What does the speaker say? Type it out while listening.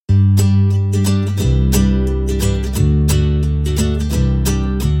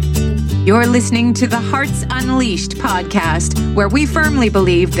You're listening to the Hearts Unleashed podcast, where we firmly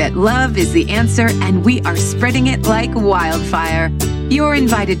believe that love is the answer and we are spreading it like wildfire. You're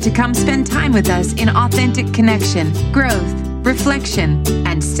invited to come spend time with us in authentic connection, growth, reflection,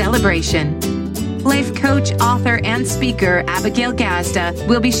 and celebration. Life coach, author, and speaker Abigail Gazda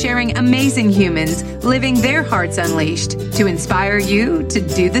will be sharing amazing humans living their hearts unleashed to inspire you to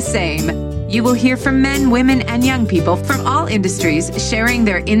do the same. You will hear from men, women, and young people from all industries sharing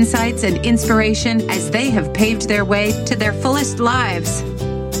their insights and inspiration as they have paved their way to their fullest lives.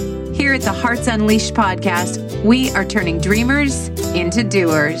 Here at the Hearts Unleashed podcast, we are turning dreamers into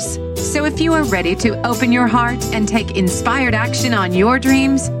doers. So if you are ready to open your heart and take inspired action on your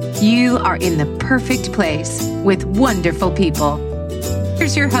dreams, you are in the perfect place with wonderful people.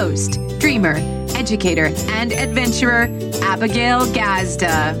 Here's your host, dreamer, educator, and adventurer, Abigail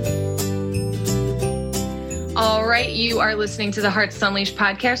Gazda. All right, you are listening to the Hearts Unleashed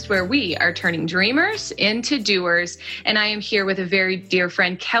podcast, where we are turning dreamers into doers. And I am here with a very dear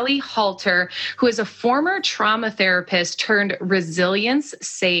friend, Kelly Halter, who is a former trauma therapist turned resilience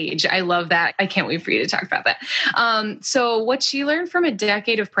sage. I love that. I can't wait for you to talk about that. So what she learned from a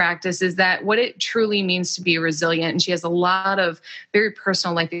decade of practice is that what it truly means to be resilient. And she has a lot of very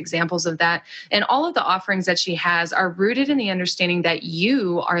personal life examples of that. And all of the offerings that she has are rooted in the understanding that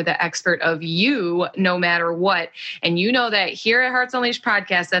you are the expert of you, no matter what. And you know that here at Hearts Unleashed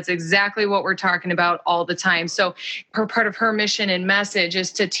podcast, that's exactly what we're talking about all the time. So part of her mission and message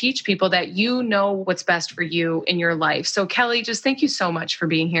is to teach people that you know what's best for you in your life. So Kelly, just thank you so much for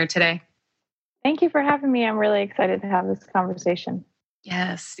being here today. Thank you for having me. I'm really excited to have this conversation.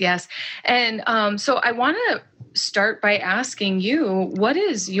 Yes. And so I want to start by asking you, what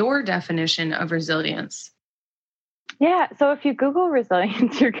is your definition of resilience? Yeah, so if you Google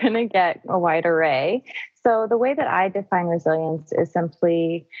resilience, you're going to get a wide array. So the way that I define resilience is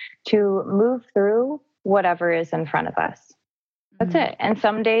simply to move through whatever is in front of us. That's it. And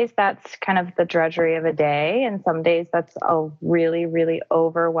some days that's kind of the drudgery of a day. And some days that's a really, really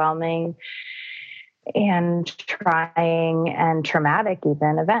overwhelming and trying and traumatic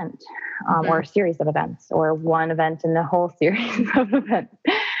even event, or a series of events, or one event in the whole series of events.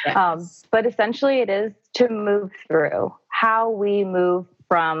 Yes. But essentially it is to move through how we move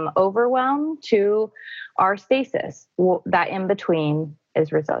from overwhelm to our stasis. That in between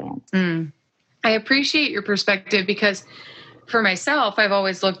is resilience. I appreciate your perspective, because for myself, I've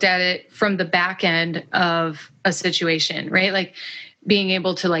always looked at it from the back end of a situation, right? Like being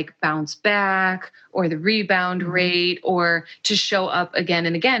able to like bounce back, or the rebound rate, or to show up again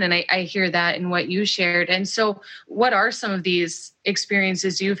and again. And I hear that in what you shared. And so what are some of these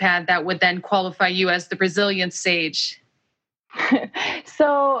experiences you've had that would then qualify you as the resilience sage?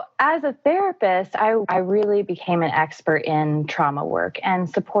 So as a therapist, I really became an expert in trauma work and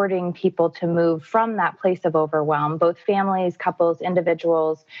supporting people to move from that place of overwhelm, both families, couples,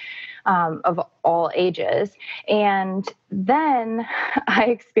 individuals, of all ages. And then I've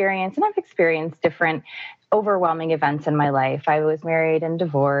experienced different overwhelming events in my life. I was married and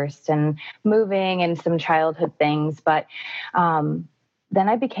divorced and moving and some childhood things. But then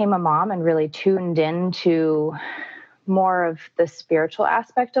I became a mom and really tuned into more of the spiritual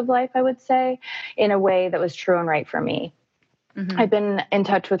aspect of life, I would say, in a way that was true and right for me. I've been in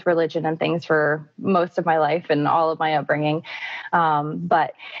touch with religion and things for most of my life and all of my upbringing.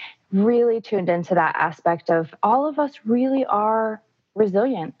 But really tuned into that aspect of all of us really are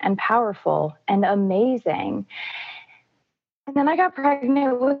resilient and powerful and amazing. And then I got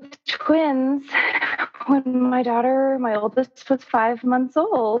pregnant with twins when my oldest was 5 months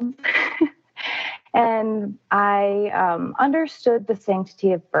old. And I understood the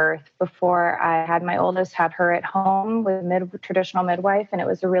sanctity of birth before I had my oldest, had her at home with a traditional midwife. And it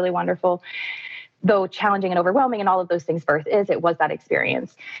was a really wonderful, though challenging and overwhelming and all of those things birth is, it was that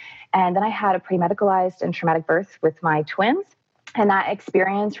experience. And then I had a pre-medicalized and traumatic birth with my twins. And that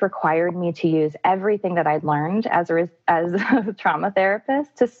experience required me to use everything that I'd learned as a trauma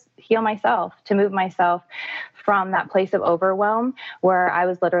therapist to heal myself, to move myself from that place of overwhelm where I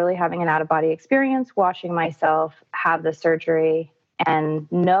was literally having an out-of-body experience, watching myself have the surgery and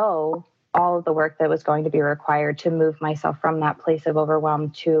know all of the work that was going to be required to move myself from that place of overwhelm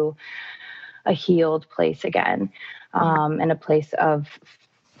to a healed place again, and a place of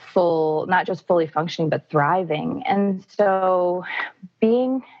not just fully functioning, but thriving. And so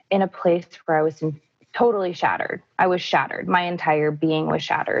being in a place where I was totally shattered, I was shattered. My entire being was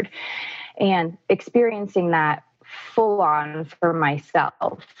shattered. And experiencing that full on for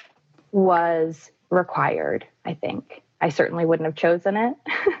myself was required, I think. I certainly wouldn't have chosen it,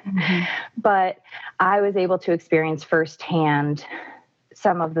 but I was able to experience firsthand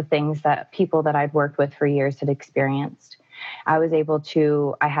some of the things that people that I'd worked with for years had experienced. I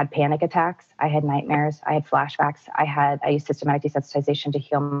had panic attacks, I had nightmares, I had flashbacks, I used systematic desensitization to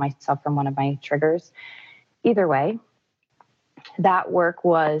heal myself from one of my triggers. Either way, that work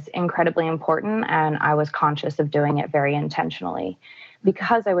was incredibly important, and I was conscious of doing it very intentionally.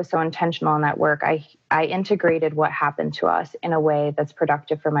 Because I was so intentional in that work, I integrated what happened to us in a way that's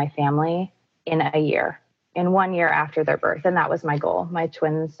productive for my family in 1 year after their birth. And that was my goal. My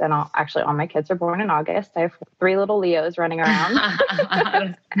twins and all my kids are born in August. I have 3 little Leos running around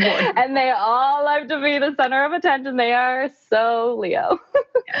and they all love to be the center of attention. They are so Leo,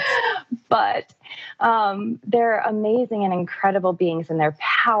 but they're amazing and incredible beings, and they're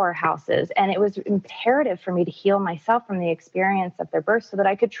powerhouses. And it was imperative for me to heal myself from the experience of their birth so that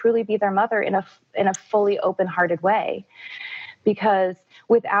I could truly be their mother in a fully open-hearted way. Because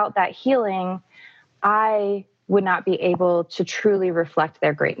without that healing, I would not be able to truly reflect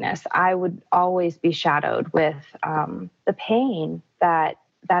their greatness. I would always be shadowed with the pain that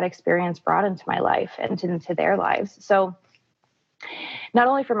experience brought into my life and into their lives. So not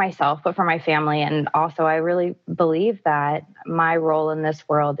only for myself, but for my family. And also, I really believe that my role in this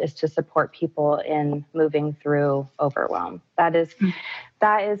world is to support people in moving through overwhelm. That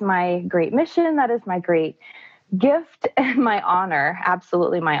is my great mission. That is my great gift and my honor,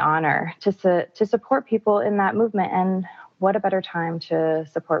 absolutely my honor, to support people in that movement. And what a better time to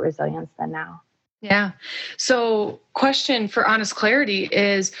support resilience than now. Yeah. So question for honest clarity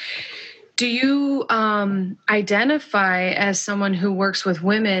is, do you identify as someone who works with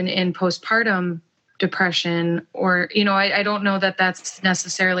women in postpartum depression? Or, I don't know that that's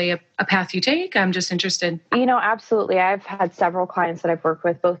necessarily a path you take. I'm just interested. Absolutely. I've had several clients that I've worked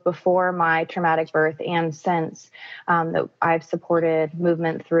with both before my traumatic birth and since, that I've supported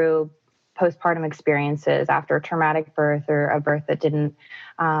movement through postpartum experiences after a traumatic birth or a birth that didn't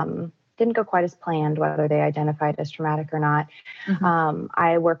go quite as planned, whether they identified as traumatic or not. Mm-hmm.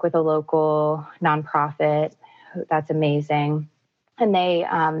 I work with a local nonprofit that's amazing. And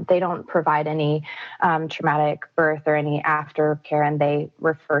they don't provide any traumatic birth or any aftercare, and they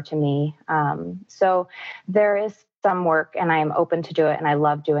refer to me. So there is some work, and I am open to do it, and I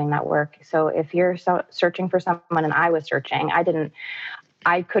love doing that work. So if you're searching for someone, and I was searching,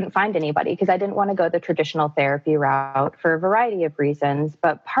 I couldn't find anybody because I didn't want to go the traditional therapy route for a variety of reasons.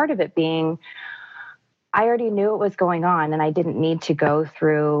 But part of it being, I already knew what was going on, and I didn't need to go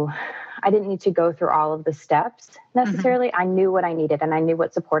through all of the steps necessarily. Mm-hmm. I knew what I needed, and I knew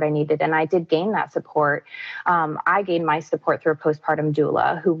what support I needed, and I did gain that support. I gained my support through a postpartum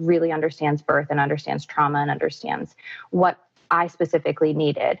doula who really understands birth and understands trauma and understands what I specifically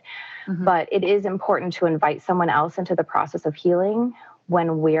needed. Mm-hmm. But it is important to invite someone else into the process of healing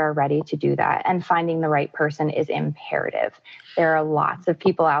when we are ready to do that. And finding the right person is imperative. There are lots of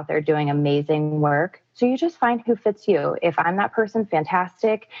people out there doing amazing work. So you just find who fits you. If I'm that person,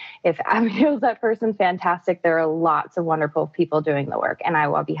 fantastic. If Abigail's that person, fantastic. There are lots of wonderful people doing the work, and I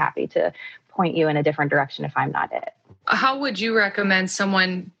will be happy to point you in a different direction if I'm not it. How would you recommend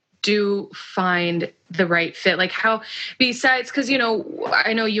someone do find the right fit? Like how, besides, because,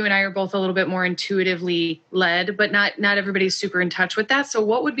 I know you and I are both a little bit more intuitively led, but not everybody's super in touch with that. So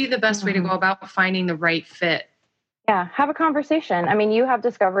what would be the best way to go about finding the right fit? Yeah, have a conversation. I mean, you have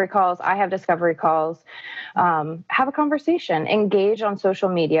discovery calls. I have discovery calls. Have a conversation. Engage on social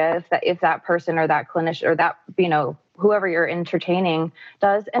media if that person or that clinician or that, whoever you're entertaining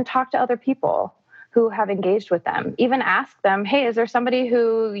does, and talk to other people who have engaged with them. Even ask them, hey, is there somebody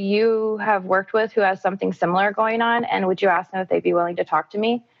who you have worked with who has something similar going on? And would you ask them if they'd be willing to talk to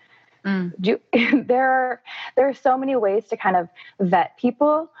me? There are so many ways to kind of vet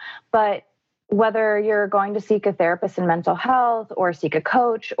people, but whether you're going to seek a therapist in mental health or seek a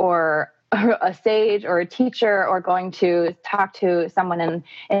coach or a sage or a teacher, or going to talk to someone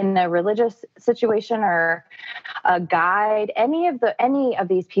in a religious situation or a guide, any of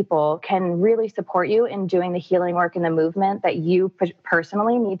these people can really support you in doing the healing work and the movement that you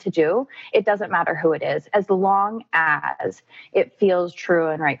personally need to do. It doesn't matter who it is, as long as it feels true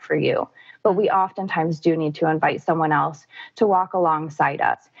and right for you. But we oftentimes do need to invite someone else to walk alongside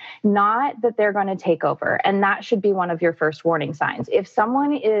us. Not that they're going to take over. And that should be one of your first warning signs. If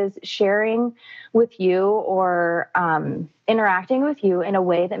someone is sharing with you or interacting with you in a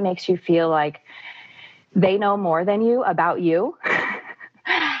way that makes you feel like they know more than you about you,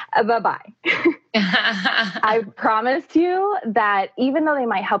 bye-bye. I promise you that even though they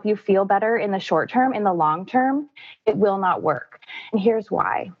might help you feel better in the short term, in the long term, it will not work. And here's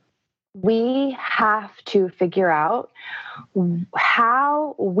why. We have to figure out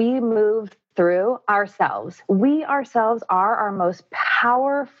how we move through ourselves. We ourselves are our most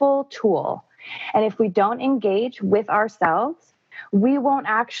powerful tool. And if we don't engage with ourselves, we won't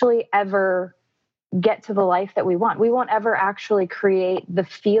actually ever get to the life that we want. We won't ever actually create the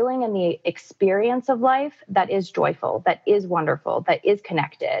feeling and the experience of life that is joyful, that is wonderful, that is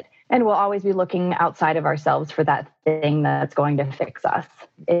connected. And we'll always be looking outside of ourselves for that thing that's going to fix us.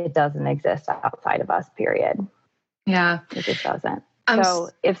 It doesn't exist outside of us, period. Yeah. It just doesn't. So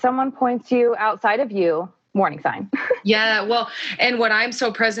if someone points you outside of you, warning sign. Yeah. Well, and what I'm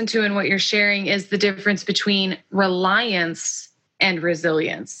so present to and what you're sharing is the difference between reliance and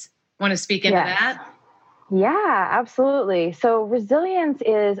resilience. Want to speak into that? Yeah, absolutely. So resilience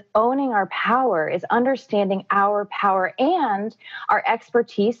is owning our power, is understanding our power and our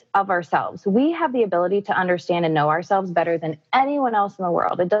expertise of ourselves. We have the ability to understand and know ourselves better than anyone else in the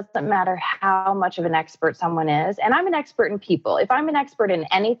world. It doesn't matter how much of an expert someone is. And I'm an expert in people. If I'm an expert in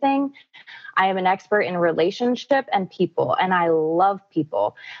anything, I am an expert in relationship and people, and I love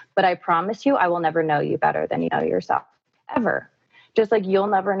people. But I promise you, I will never know you better than you know yourself, ever. Just like you'll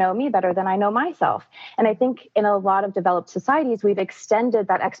never know me better than I know myself. And I think in a lot of developed societies, we've extended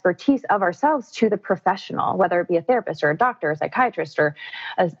that expertise of ourselves to the professional, whether it be a therapist or a doctor, a psychiatrist, or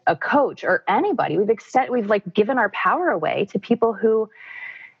a coach, or anybody. We've like given our power away to people who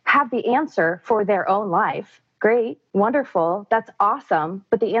have the answer for their own life. Great, wonderful, that's awesome.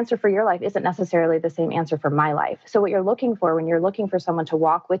 But the answer for your life isn't necessarily the same answer for my life. So what you're looking for when you're looking for someone to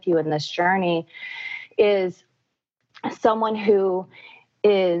walk with you in this journey is someone who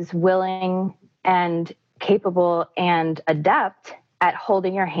is willing and capable and adept at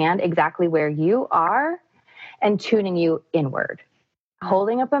holding your hand exactly where you are and tuning you inward.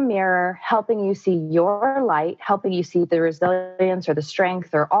 Holding up a mirror, helping you see your light, helping you see the resilience or the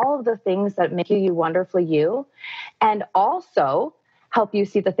strength or all of the things that make you wonderfully you, and also help you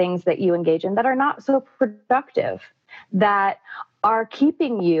see the things that you engage in that are not so productive, that are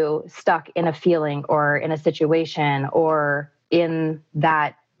keeping you stuck in a feeling or in a situation or in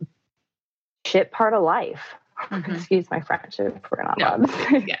that shit part of life. Mm-hmm. Excuse my French if we're not allowed to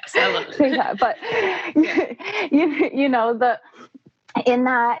say, yes, I love it. That. But you know, in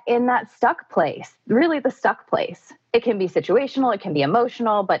that stuck place, really the stuck place. It can be situational, it can be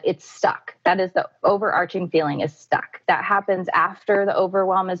emotional, but it's stuck. That is the overarching feeling, is stuck. That happens after the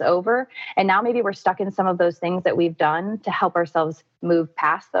overwhelm is over. And now maybe we're stuck in some of those things that we've done to help ourselves move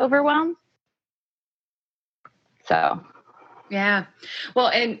past the overwhelm. So. Yeah. Well,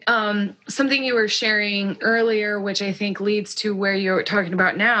 and something you were sharing earlier, which I think leads to where you're talking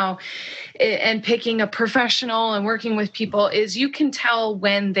about now, and picking a professional and working with people, is you can tell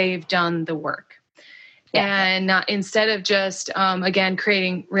when they've done the work. And instead of just, again,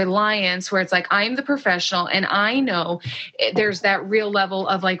 creating reliance where it's like, I'm the professional and I know there's that real level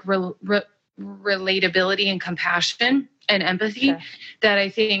of like relatability and compassion and empathy that I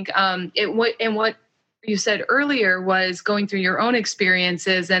think what you said earlier was going through your own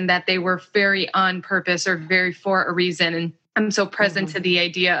experiences and that they were very on purpose or very for a reason. And I'm so present to the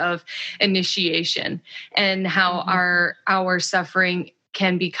idea of initiation and how our suffering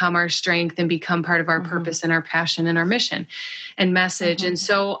can become our strength and become part of our purpose and our passion and our mission and message. And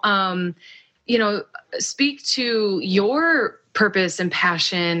so, speak to your purpose and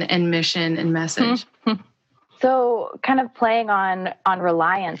passion and mission and message. So kind of playing on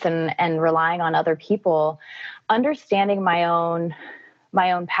reliance and relying on other people, understanding my own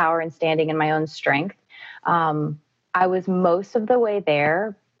power and standing in my own strength. I was most of the way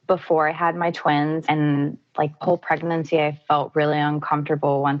there before I had my twins, and like the whole pregnancy, I felt really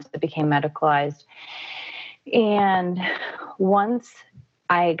uncomfortable once it became medicalized. And once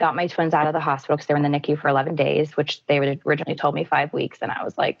I got my twins out of the hospital because they were in the NICU for 11 days, which they originally told me 5 weeks. And I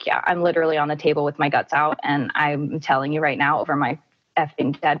was like, yeah, I'm literally on the table with my guts out. And I'm telling you right now over my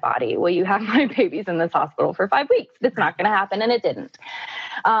effing dead body, will you have my babies in this hospital for 5 weeks? It's not going to happen. And it didn't.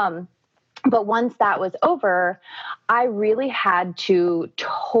 But once that was over, I really had to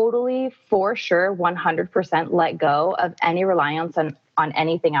totally, for sure, 100% let go of any reliance on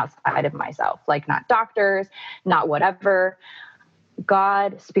anything outside of myself, like not doctors, not whatever.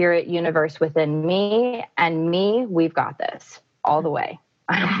 God, spirit, universe within me and me, we've got this all the way.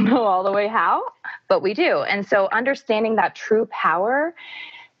 I don't know all the way how, but we do. And so understanding that true power,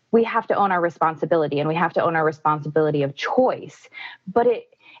 we have to own our responsibility, and we have to own our responsibility of choice. But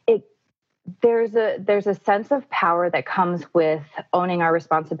there's a sense of power that comes with owning our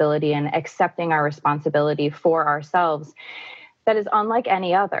responsibility and accepting our responsibility for ourselves that is unlike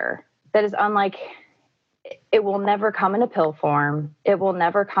any other. That is unlike, it will never come in a pill form. It will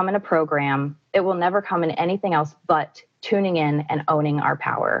never come in a program. It will never come in anything else but tuning in and owning our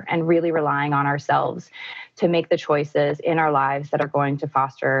power and really relying on ourselves to make the choices in our lives that are going to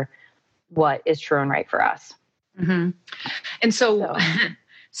foster what is true and right for us. Mm-hmm. And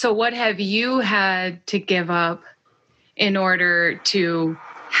so what have you had to give up in order to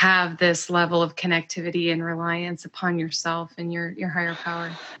have this level of connectivity and reliance upon yourself and your higher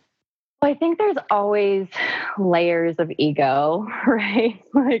power? Well, I think there's always layers of ego, right?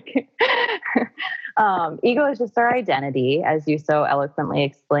 Like, ego is just our identity, as you so eloquently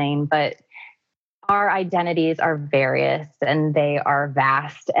explained, but our identities are various and they are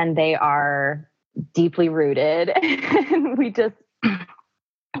vast and they are deeply rooted. And we just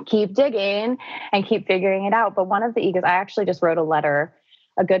keep digging and keep figuring it out. But one of the egos, I actually just wrote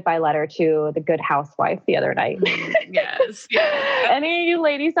a goodbye letter to the Good Housewife the other night. Yes. Any of you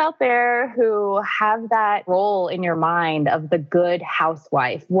ladies out there who have that role in your mind of the good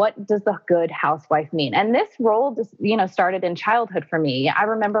housewife, what does the good housewife mean? And this role just, started in childhood for me. I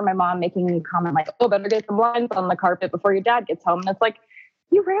remember my mom making a comment like, oh, better get some lines on the carpet before your dad gets home. And it's like,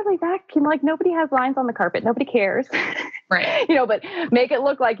 you rarely vacuum. Like, nobody has lines on the carpet. Nobody cares. Right. But make it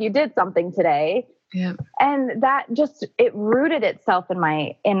look like you did something today. Yeah. And that just, it rooted itself in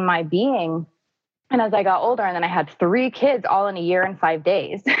my being. And as I got older, and then I had 3 kids all in a year and 5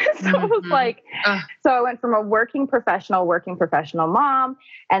 days. So it was like, so I went from a working professional mom,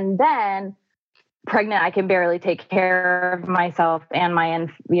 and then pregnant, I can barely take care of myself and my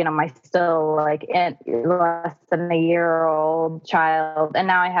still like less than a year-old child. And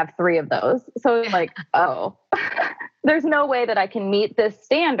now I have 3 of those. So it's like, oh, there's no way that I can meet this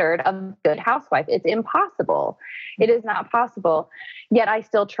standard of good housewife. It's impossible. It is not possible. Yet I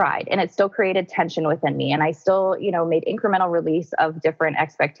still tried, and it still created tension within me. And I still, made incremental release of different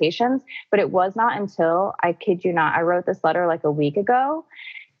expectations. But it was not until, I kid you not, I wrote this letter like a week ago,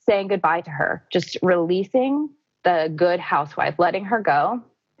 saying goodbye to her, just releasing the good housewife, letting her go.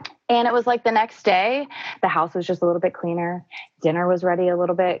 And it was like the next day, the house was just a little bit cleaner. Dinner was ready a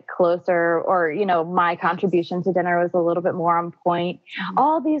little bit closer, or, my contribution to dinner was a little bit more on point. Mm-hmm.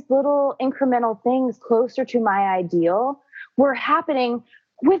 All these little incremental things closer to my ideal were happening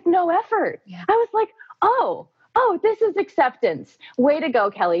with no effort. Yeah. I was like, oh, this is acceptance. Way to go,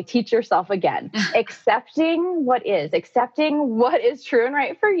 Kelly. Teach yourself again. Accepting what is true and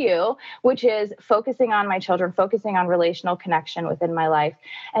right for you, which is focusing on my children, focusing on relational connection within my life.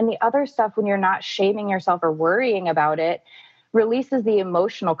 And the other stuff, when you're not shaming yourself or worrying about it, releases the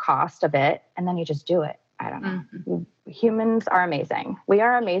emotional cost of it. And then you just do it. I don't know. Mm-hmm. Humans are amazing. We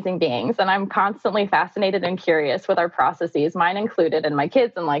are amazing beings. And I'm constantly fascinated and curious with our processes, mine included, and my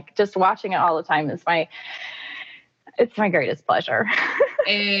kids. And like just watching it all the time is it's my greatest pleasure.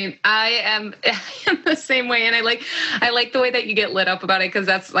 And I am the same way. And I like the way that you get lit up about it. Cause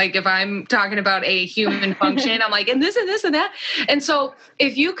that's like, if I'm talking about a human function, I'm like, and this and this and that. And so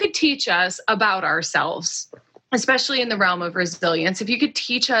if you could teach us about ourselves, especially in the realm of resilience, if you could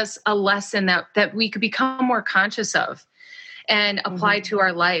teach us a lesson that we could become more conscious of and apply to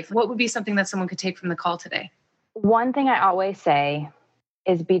our life, what would be something that someone could take from the call today? One thing I always say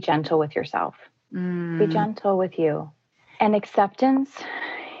is be gentle with yourself. Be gentle with you. And acceptance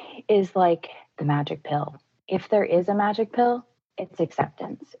is like the magic pill. If there is a magic pill, it's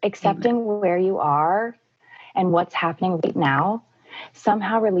acceptance. Accepting where you are and what's happening right now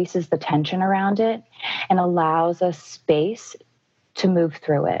somehow releases the tension around it and allows us space to move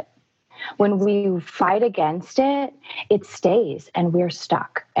through it. When we fight against it, it stays and we're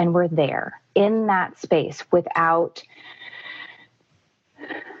stuck and we're there in that space without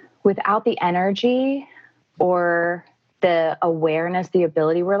the energy or the awareness, the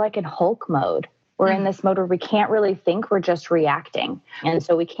ability. We're like in Hulk mode. We're in this mode where we can't really think, we're just reacting. And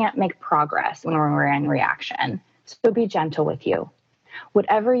so we can't make progress when we're in reaction. So be gentle with you.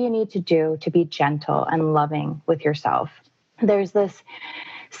 Whatever you need to do to be gentle and loving with yourself. There's this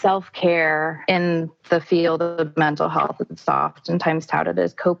self-care in the field of mental health. It's oftentimes touted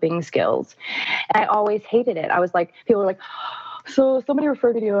as coping skills. And I always hated it. I was like, people were like, so somebody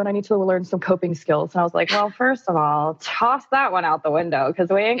referred to you and I need to learn some coping skills. And I was like, well, first of all, toss that one out the window because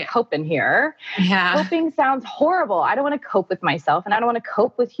we ain't coping here. Yeah. Coping sounds horrible. I don't want to cope with myself and I don't want to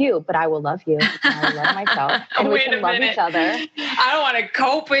cope with you, but I will love you. And I will love myself and we can love each other. I don't want to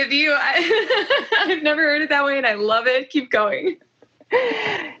cope with you. I've never heard it that way and I love it. Keep going.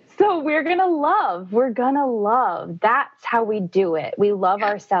 So we're going to love. That's how we do it. We love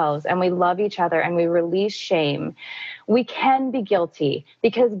ourselves and we love each other and we release shame. We can be guilty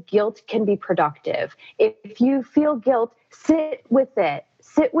because guilt can be productive. If you feel guilt, sit with it.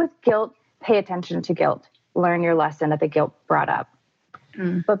 Sit with guilt. Pay attention to guilt. Learn your lesson that the guilt brought up.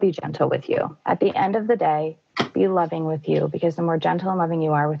 But be gentle with you. At the end of the day, Be loving with you, because the more gentle and loving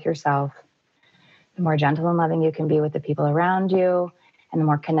you are with yourself, the more gentle and loving you can be with the people around you, and the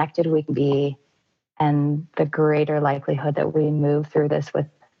more connected we can be, and the greater likelihood that we move through this with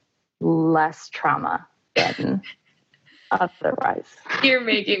less trauma than otherwise. You're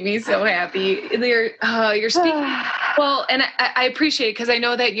making me so happy. You're speaking well, and I appreciate it, because I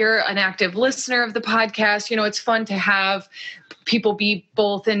know that you're an active listener of the podcast. You know, it's fun to have people be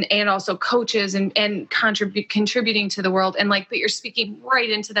both and also coaches and contributing to the world. And but you're speaking right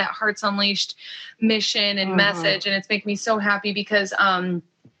into that Hearts Unleashed mission and message. And it's making me so happy, because I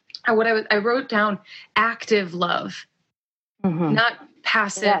wrote down active love, not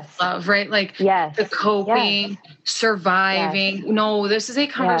passive love, right? The coping, surviving. Yes. No, this is a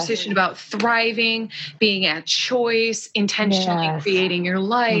conversation about thriving, being at choice, intentionally creating your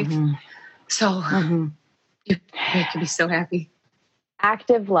life. So you make me so happy.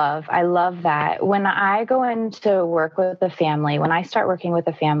 Active love. I love that. When I go into work with a family, when I start working with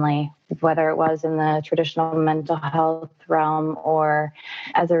a family, whether it was in the traditional mental health realm or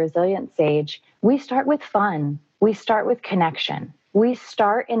as a resilience sage, we start with fun. We start with connection. We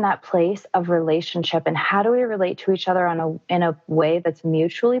start in that place of relationship, and how do we relate to each other in a way that's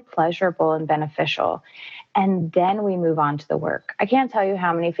mutually pleasurable and beneficial? And then we move on to the work. I can't tell you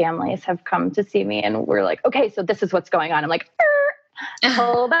how many families have come to see me and we're like, okay, so this is what's going on. I'm like,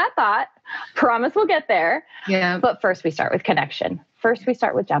 hold that thought. Promise we'll get there. Yeah. But first we start with connection. First we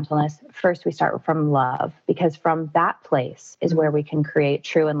start with gentleness. First we start from love, because from that place is where we can create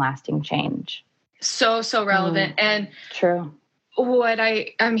true and lasting change. So relevant. And true. What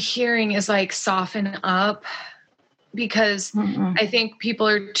I'm hearing is soften up, because I think people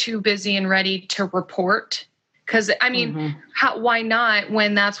are too busy and ready to report. Because why not,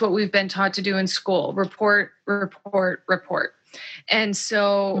 when that's what we've been taught to do in school? Report. And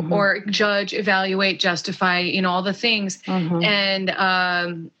so, or judge, evaluate, justify, all the things.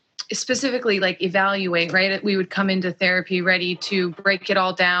 And specifically evaluate, right? We would come into therapy ready to break it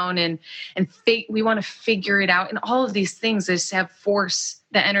all down and we want to figure it out. And all of these things just have force.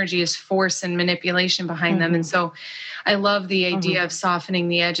 The energy is force and manipulation behind them. And so I love the idea of softening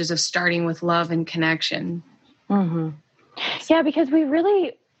the edges, of starting with love and connection. Yeah, because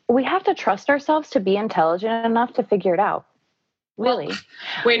we have to trust ourselves to be intelligent enough to figure it out. Really? Well,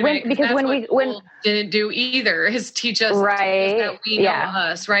 wait a minute, because when didn't do either is teach us, that we know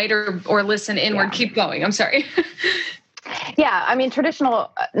us, right? Or listen inward. Yeah. Keep going. I'm sorry. Yeah, I mean,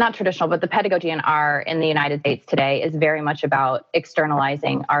 not traditional, but the pedagogy in the United States today is very much about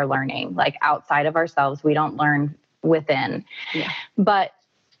externalizing our learning, outside of ourselves. We don't learn within. Yeah. But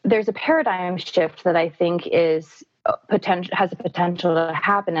there's a paradigm shift that I think has a potential to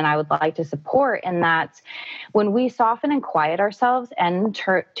happen, and I would like to support, in that when we soften and quiet ourselves and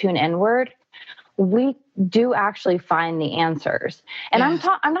tune inward, we do actually find the answers. And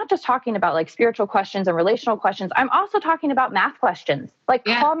I'm not just talking about spiritual questions and relational questions. I'm also talking about math questions.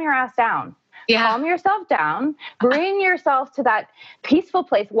 Calm your ass down. Yeah. Calm yourself down, bring yourself to that peaceful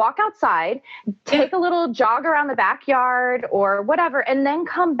place, walk outside, take a little jog around the backyard or whatever, and then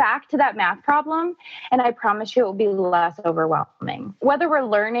come back to that math problem. And I promise you it will be less overwhelming. Whether we're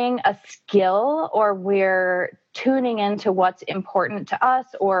learning a skill or we're tuning into what's important to us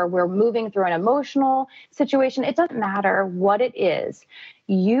or we're moving through an emotional situation, it doesn't matter what it is.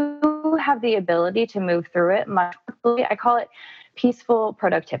 You have the ability to move through it much more. I call it peaceful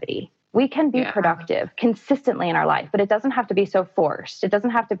productivity. We can be productive consistently in our life, but it doesn't have to be so forced. It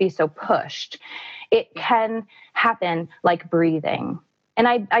doesn't have to be so pushed. It can happen like breathing. And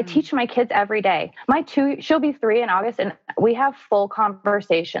I teach my kids every day. She'll be 3 in August, and we have full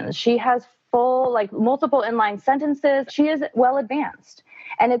conversations. She has full, multiple inline sentences. She is well advanced.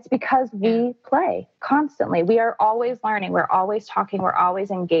 And it's because we play constantly. We are always learning. We're always talking. We're always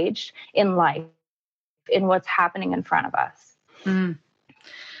engaged in life, in what's happening in front of us. Mm.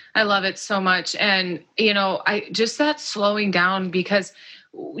 I love it so much. And, I just that slowing down, because,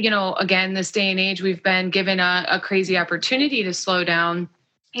 again, this day and age, we've been given a crazy opportunity to slow down,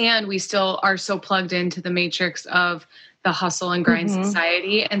 and we still are so plugged into the matrix of the hustle and grind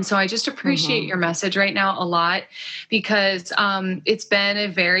society. And so I just appreciate your message right now a lot, because it's been a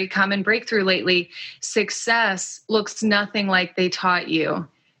very common breakthrough lately. Success looks nothing like they taught you.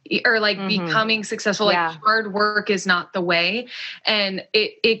 Or becoming successful, hard work is not the way. And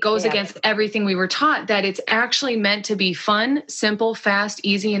it goes against everything we were taught, that it's actually meant to be fun, simple, fast,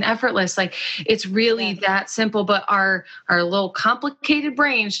 easy, and effortless. It's really that simple, but our little complicated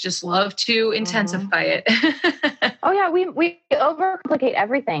brains just love to intensify it. Oh yeah, we overcomplicate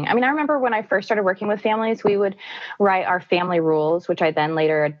everything. I mean, I remember when I first started working with families, we would write our family rules, which I then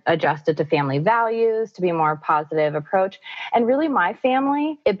later adjusted to family values to be a more positive approach. And really my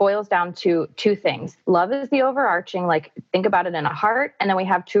family, it boils down to two things. Love is the overarching, like think about it in a heart. And then we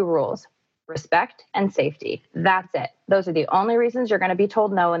have two rules: respect and safety. That's it. Those are the only reasons you're going to be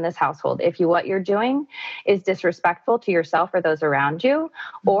told no in this household. If what you're doing is disrespectful to yourself or those around you,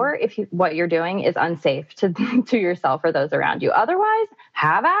 or if what you're doing is unsafe to yourself or those around you. Otherwise,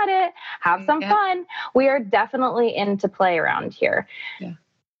 have at it. Have some fun. We are definitely into play around here. Yeah.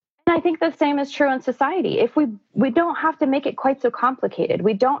 And I think the same is true in society. If we don't have to make it quite so complicated.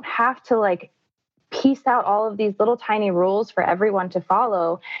 We don't have to piece out all of these little tiny rules for everyone to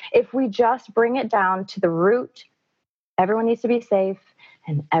follow. If we just bring it down to the root, everyone needs to be safe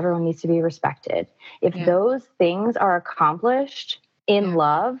and everyone needs to be respected. If those things are accomplished in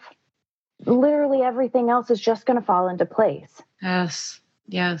love, literally everything else is just going to fall into place. Yes.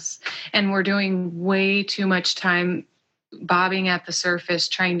 And we're doing way too much time bobbing at the surface,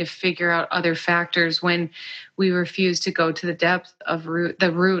 trying to figure out other factors when we refuse to go to the depth of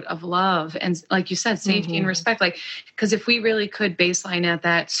the root of love. And like you said, safety and respect, because if we really could baseline at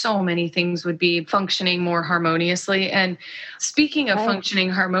that, so many things would be functioning more harmoniously. And speaking of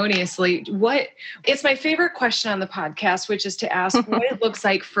functioning harmoniously, it's my favorite question on the podcast, which is to ask what it looks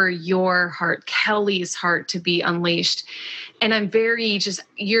like for your heart, Kelly's heart, to be unleashed. And I'm very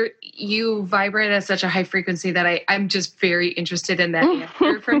you vibrate at such a high frequency that I'm just very interested in that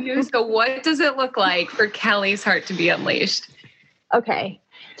answer from you. So what does it look like for Kelly's heart to be unleashed? Okay.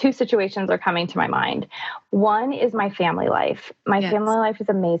 Two situations are coming to my mind. One is my family life. My family life is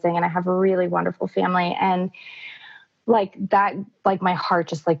amazing and I have a really wonderful family. And my heart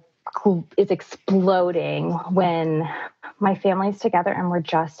just is exploding when my family's together and we're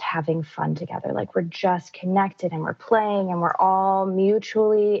just having fun together. We're just connected and we're playing and we're all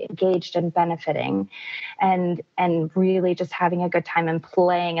mutually engaged and benefiting and really just having a good time and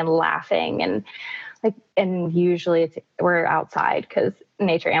playing and laughing and usually we're outside because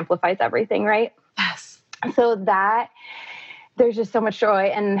nature amplifies everything, right? Yes. So that there's just so much joy.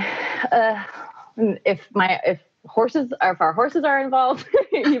 And if our horses are involved,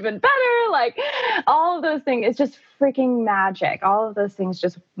 even better. All of those things, it's just freaking magic. All of those things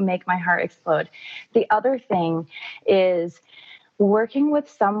just make my heart explode. The other thing is working with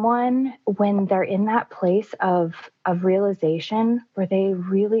someone when they're in that place of realization where they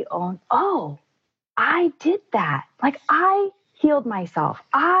really own, oh, I did that. I healed myself.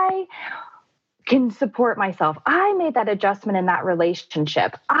 I can support myself. I made that adjustment in that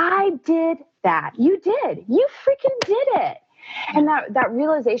relationship. I did that. You did. You freaking did it. And that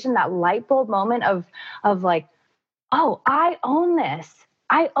realization, that light bulb moment of oh, I own this.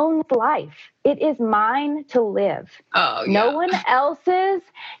 I own this life. It is mine to live. Oh, yeah. No one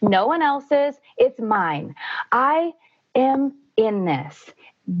else's. It's mine. I am in this.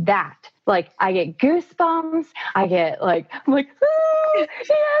 That. I get goosebumps. I get I'm oh, yes,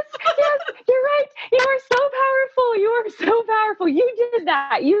 you're right. You are so powerful. You are so powerful. You did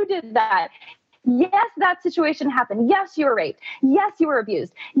that. Yes, that situation happened. Yes, you were raped. Yes, you were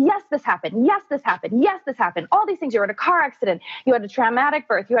abused. Yes, this happened. Yes, this happened. Yes, this happened. All these things. You were in a car accident. You had a traumatic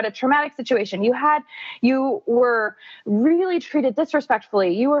birth. You had a traumatic situation. You were really treated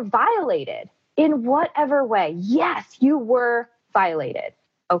disrespectfully. You were violated in whatever way. Yes, you were violated.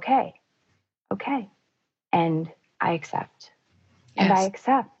 Okay. And I accept. Yes. And I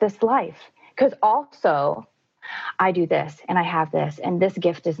accept this life. Because also, I do this and I have this and this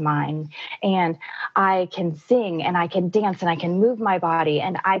gift is mine. And I can sing and I can dance and I can move my body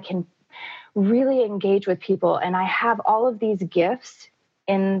and I can really engage with people. And I have all of these gifts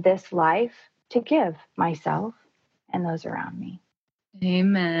in this life to give myself and those around me.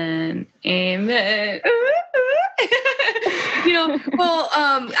 Amen.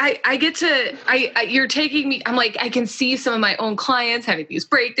 You're taking me, I can see some of my own clients having these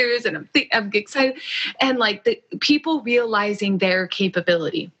breakthroughs and I'm excited. And the people realizing their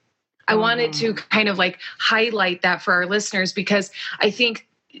capability. I wanted to kind of highlight that for our listeners, because I think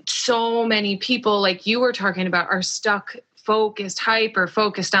so many people, like you were talking about, are stuck, hyper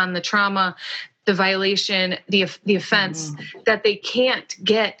focused on the trauma, the violation, the offense, that they can't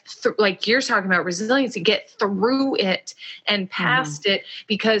get through, like you're talking about resiliency, get through it and past it,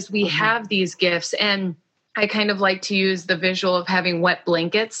 because we have these gifts. And I kind of like to use the visual of having wet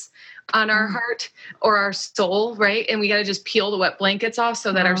blankets on our heart or our soul, right? And we got to just peel the wet blankets off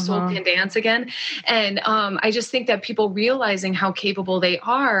so that our soul can dance again. And I just think that people realizing how capable they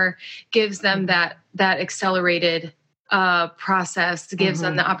are gives them that accelerated process gives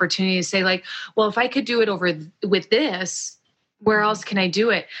them the opportunity to say like, well, if I could do it over with this, where else can I do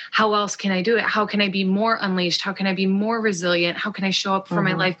it? How else can I do it? How can I be more unleashed? How can I be more resilient? How can I show up for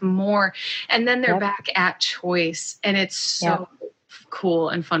my life more? And then they're back at choice. And it's so cool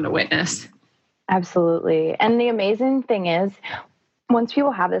and fun to witness. Absolutely. And the amazing thing is, once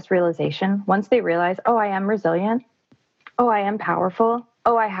people have this realization, once they realize, oh, I am resilient. Oh, I am powerful.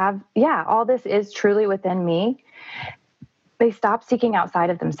 Oh, I have, all this is truly within me. They stop seeking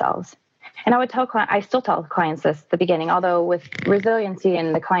outside of themselves. And I still tell clients this at the beginning, although with resiliency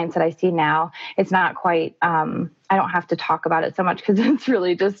and the clients that I see now, it's not quite, I don't have to talk about it so much because it's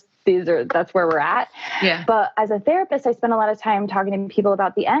really just, that's where we're at. Yeah. But as a therapist, I spend a lot of time talking to people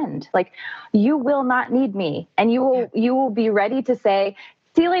about the end. Like, you will not need me, and you will be ready to say,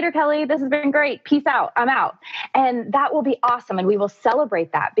 see you later, Kelly. This has been great. Peace out. I'm out. And that will be awesome. And we will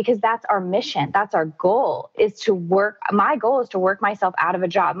celebrate that because that's our mission. That's our goal, is to work. My goal is to work myself out of a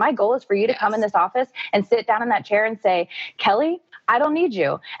job. My goal is for you to come in this office and sit down in that chair and say, Kelly, I don't need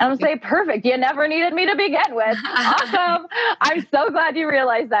you. And I'm going to say, perfect. You never needed me to begin with. Awesome. I'm so glad you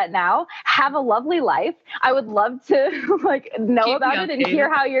realize that now. Have a lovely life. I would love to know about it and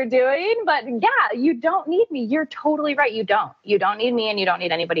hear how you're doing. But you don't need me. You're totally right. You don't. You don't need me and you don't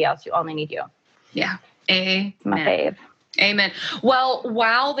need anybody else. You only need you. Yeah. Amen. My fave. Amen. Well,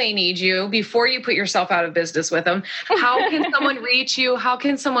 while they need you, before you put yourself out of business with them, how can someone reach you? How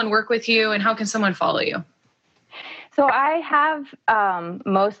can someone work with you? And how can someone follow you? So I have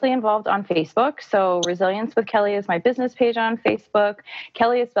mostly involved on Facebook. So Resilience with Kelly is my business page on Facebook.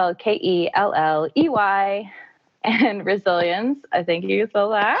 Kelly is spelled Kelley. And resilience, I think you can spell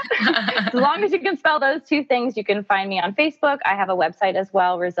that. As long as you can spell those two things, you can find me on Facebook. I have a website as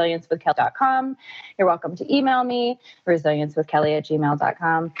well, resiliencewithkelly.com. You're welcome to email me,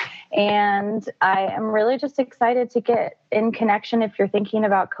 resiliencewithkelly@gmail.com. And I am really just excited to get in connection if you're thinking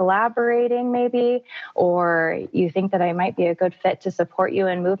about collaborating maybe, or you think that I might be a good fit to support you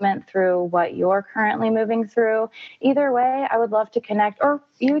in movement through what you're currently moving through. Either way, I would love to connect, or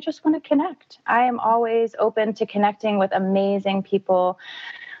you just want to connect. I am always open to connecting with amazing people.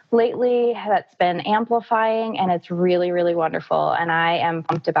 Lately, that's been amplifying, and it's really, really wonderful, and I am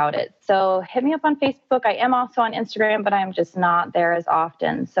pumped about it. So hit me up on Facebook. I am also on Instagram, but I'm just not there as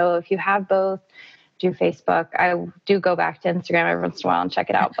often. So if you have both, do Facebook. I do go back to Instagram every once in a while and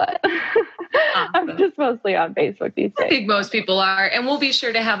check it out, but I'm just mostly on Facebook these days. I think most people are, and we'll be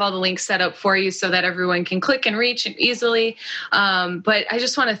sure to have all the links set up for you so that everyone can click and reach easily. But I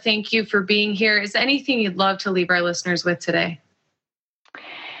just want to thank you for being here. Is there anything you'd love to leave our listeners with today?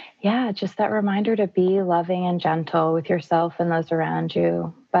 Yeah, just that reminder to be loving and gentle with yourself and those around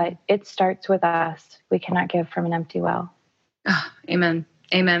you. But it starts with us. We cannot give from an empty well. Oh, amen.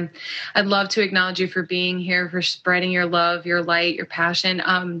 Amen. I'd love to acknowledge you for being here, for spreading your love, your light, your passion.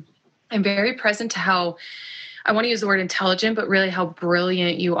 I'm very present to how, I want to use the word intelligent, but really how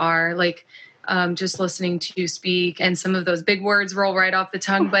brilliant you are. Like, just listening to you speak, and some of those big words roll right off the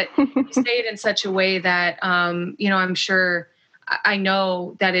tongue, but you say it in such a way that, I'm sure, I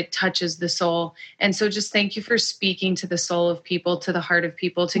know that it touches the soul. And so just thank you for speaking to the soul of people, to the heart of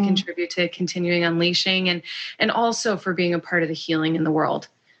people, to contribute to continuing unleashing, and also for being a part of the healing in the world.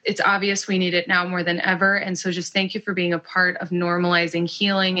 It's obvious we need it now more than ever. And so just thank you for being a part of normalizing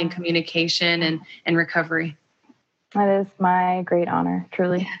healing and communication and recovery. That is my great honor,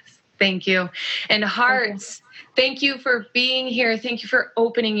 truly. Yes. Thank you. And hearts, thank you for being here. Thank you for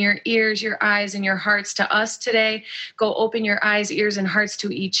opening your ears, your eyes, and your hearts to us today. Go open your eyes, ears, and hearts to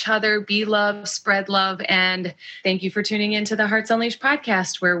each other. Be love, spread love. And thank you for tuning into the Hearts Unleashed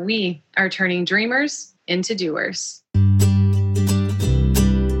podcast, where we are turning dreamers into doers.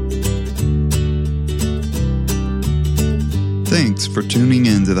 Thanks for tuning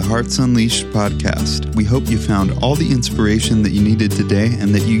in to the Hearts Unleashed podcast. We hope you found all the inspiration that you needed today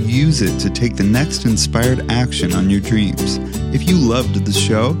and that you use it to take the next inspired action on your dreams. If you loved the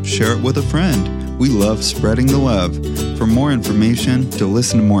show, share it with a friend. We love spreading the love. For more information, to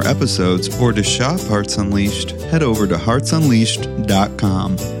listen to more episodes, or to shop Hearts Unleashed, head over to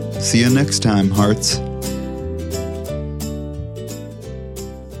heartsunleashed.com. See you next time, Hearts.